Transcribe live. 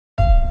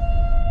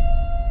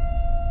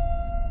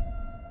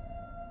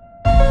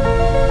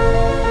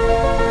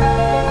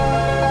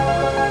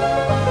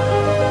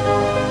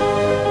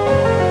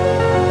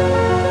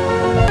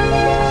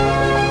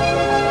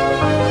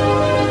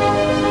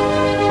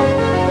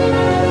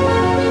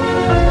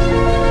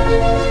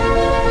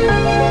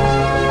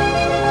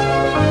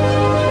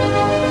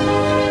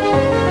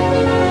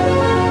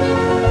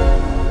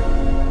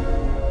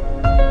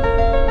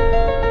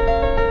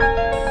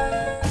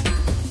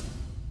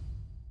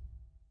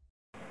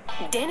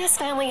Dennis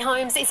Family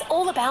Homes is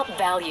all about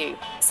value.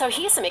 So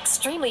here's some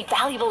extremely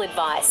valuable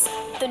advice.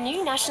 The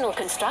new National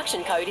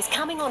Construction Code is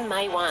coming on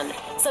May 1,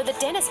 so the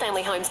Dennis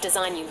Family Homes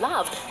design you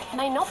love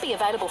may not be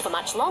available for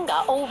much longer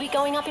or will be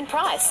going up in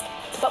price.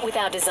 But with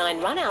our design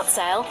run-out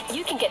sale,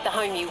 you can get the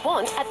home you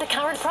want at the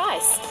current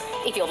price.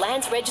 If your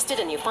land's registered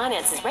and your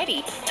finance is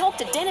ready, talk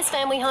to Dennis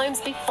Family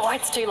Homes before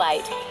it's too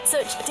late.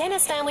 Search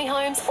Dennis Family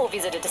Homes or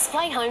visit a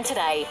display home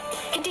today.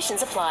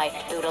 Conditions apply.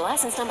 Builder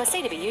licence number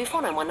CWU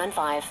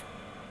 49195.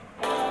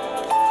 A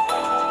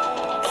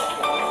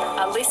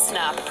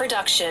LISTNR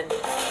production.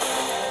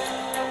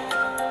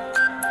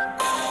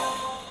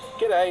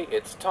 G'day,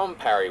 it's Tom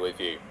Perri with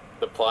you.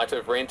 The plight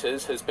of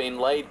renters has been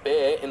laid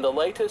bare in the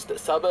latest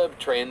Suburb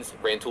Trends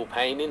Rental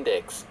Pain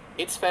Index.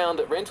 It's found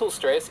that rental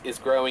stress is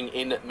growing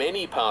in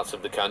many parts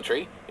of the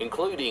country,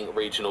 including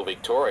regional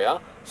Victoria.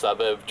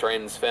 Suburb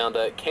Trends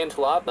founder Kent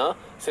Lardner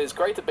says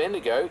Greater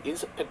Bendigo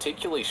is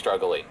particularly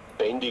struggling.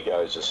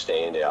 Bendigo's a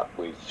standout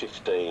with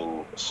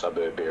 15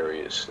 suburb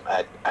areas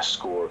at a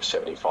score of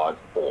 75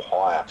 or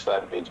higher. So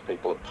that means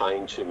people are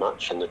paying too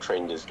much and the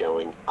trend is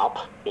going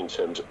up in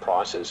terms of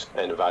prices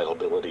and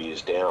availability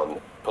is down.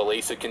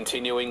 Police are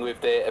continuing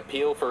with their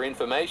appeal for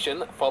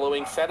information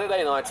following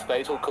Saturday night's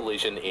fatal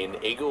collision in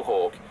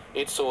Eaglehawk.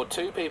 It saw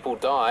 2 people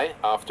die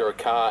after a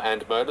car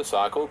and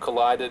motorcycle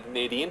collided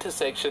near the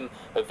intersection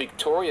of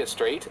Victoria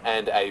Street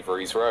and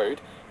Avery's Road.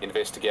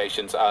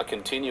 Investigations are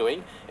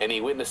continuing. Any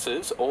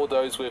witnesses or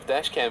those with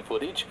dashcam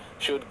footage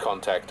should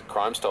contact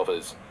Crime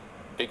Stoppers.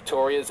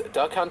 Victoria's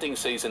duck hunting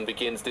season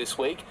begins this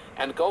week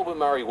and Goulburn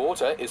Murray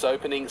Water is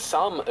opening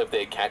some of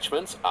their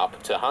catchments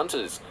up to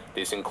hunters.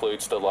 This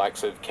includes the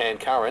likes of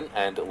Cancurran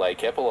and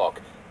Lake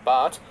Epilock.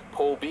 But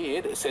Paul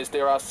Beard says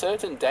there are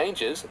certain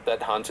dangers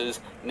that hunters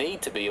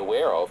need to be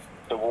aware of.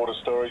 The water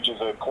storages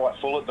are quite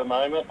full at the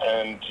moment,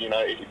 and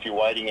if you're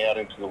wading out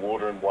into the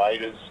water in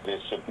waders,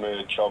 there's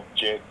submerged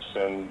objects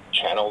and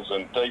channels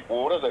and deep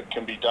water that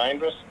can be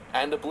dangerous.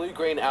 And a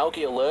blue-green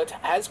algae alert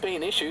has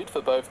been issued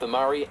for both the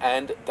Murray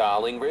and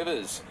Darling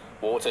rivers.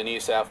 Water New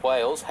South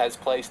Wales has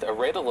placed a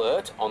red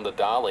alert on the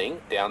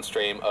Darling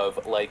downstream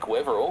of Lake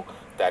Wetherill.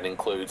 That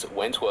includes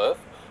Wentworth,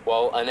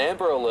 while an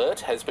amber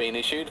alert has been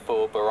issued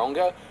for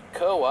Baronga,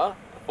 Kerwa,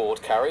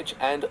 Fort Courage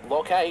and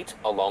Lock 8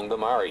 along the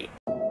Murray.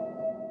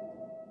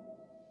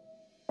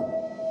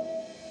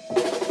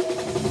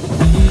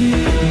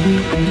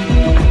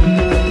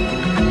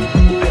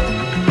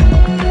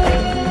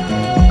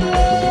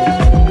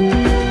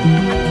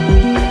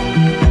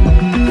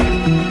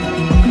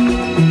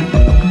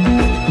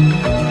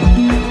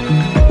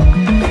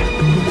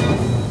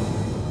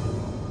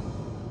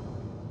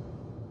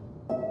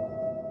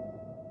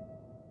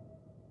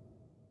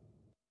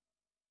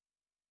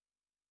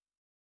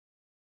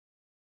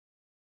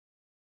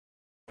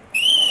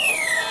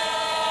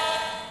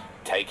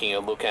 Taking a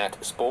look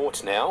at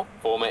sport now,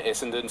 former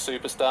Essendon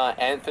superstar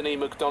Anthony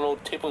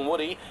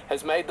McDonald-Tipungwuti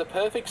has made the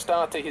perfect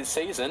start to his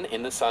season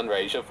in the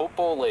Sunraysia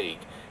Football League.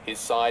 His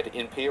side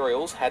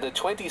Imperials had a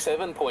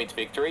 27-point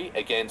victory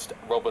against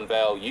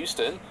Robinvale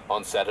Euston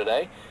on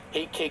Saturday.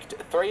 He kicked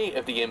 3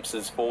 of the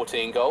Imps'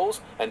 14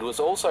 goals and was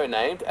also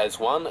named as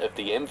one of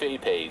the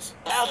MVPs.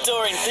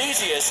 Outdoor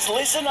enthusiasts,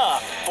 listen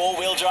up.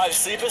 4-Wheel Drive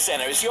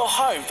Supercentre is your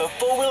home for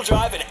 4-wheel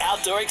drive and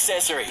outdoor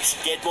accessories.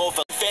 Get more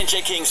for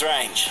Venture Kings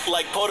range,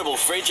 like portable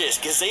fridges,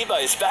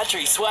 gazebos,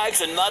 battery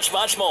swags and much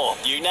more.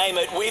 You name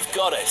it, we've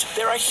got it.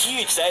 There are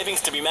huge savings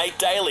to be made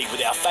daily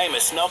with our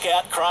famous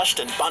knockout, crushed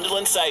and bundle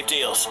and save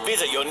deals.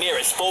 Visit your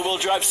nearest 4-Wheel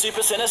Drive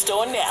Supercentre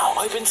store now,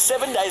 open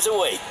 7 days a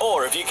week.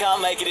 Or if you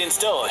can't make it in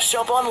store,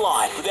 shop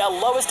online with our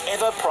lowest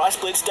ever price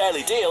blitz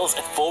daily deals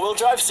at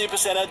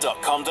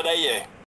 4wheeldrivesupercentre.com.au.